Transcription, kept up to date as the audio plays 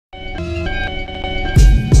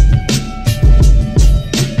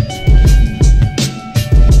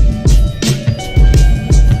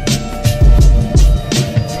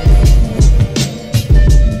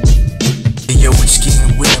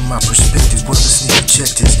brothers need to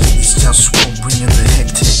check this. It's JustWar bringing the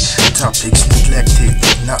hectic. Topics neglected,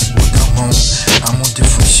 not what I'm on. I'm on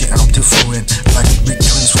different shit, I'm different. Like big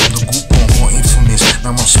twins from the group on more infamous.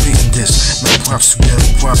 Now I'm spitting this. Make props together,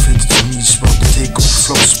 profit to me. Just about to take over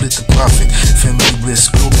flow, split the profit. Family bliss,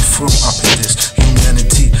 Globalfirm up in this.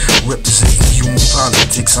 Humanity, representing human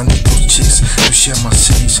politics. I need those chicks to share my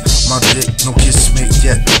cities. My dick, no kiss made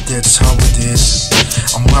yet, that's how it is.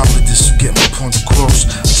 I'm wild with this to get my point across.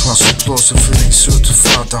 Trust applause if it ain't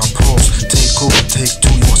certified, I'll pause. Take over, take two,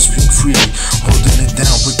 you must speak freely. Holding it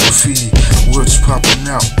down with graffiti. Words popping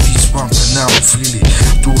out, beats bumping out freely.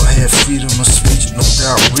 Do I have freedom of speech? No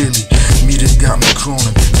doubt, really. Media got me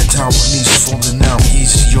crawling, and Taiwanese falling out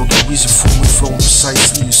easy. Yo, the reason for me flowing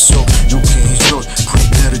precisely is so you can enjoy. Quick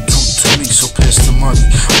attitude to me, so pass the money.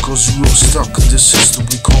 Cause we're all stuck in this system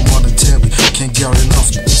we call monetary. Can't get enough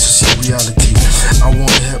to see reality. I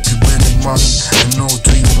wanna help you spending money and no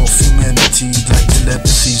dream of humanity. Like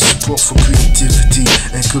telepathy, support for creativity,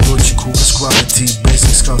 ecological quality,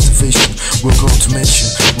 basics cultivation, work automation,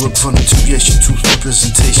 work voluntariation, truth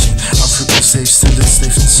representation. African slaves still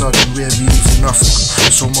enslaved in Saudi Arabia, even Africa.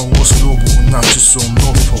 So my war's global, not just on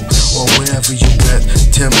North Pole or wherever you at.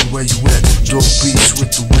 Tell me where you at. Dope beats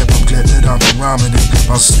with the web. I'm glad that I'm rhyming it.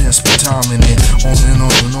 My snares spend time in it. On and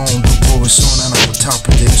on and on. The war is on and I'm on top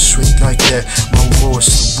of it. Straight like that. My war is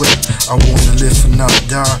the web. I wanna live and not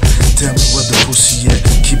die. Tell me where the pussy at.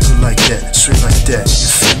 Keep it like that. Straight like that. You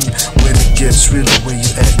feel me? When it gets really where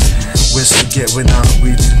you at. Where's to get when I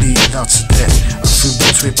really need lots of that. I feel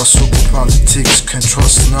betrayed by social politics. Can't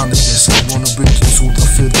trust none of this. I wanna bring the truth. I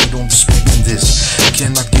feel they don't respect this.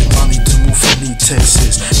 Cannot get money to move from me,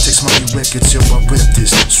 Texas. Text money records, yo, I rep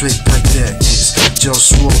this. Straight like that is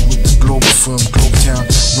JustWar with the Globalfirm, Globetown.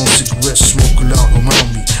 No cigarettes, smoke loud around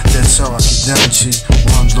me. That's how I get down, G.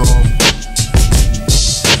 One love.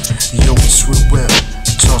 Yo, it's real web.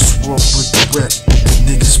 JustWar with the web.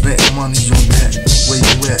 Niggas betting money on that. Where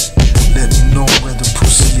you at? Let me know where the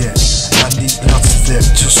pussy at. I need lots of that.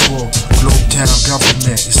 JustWar, Globetown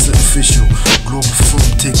government. It's the official. Globalfirm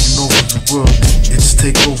taking over the world. It's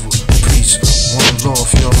TakeOver. Peace.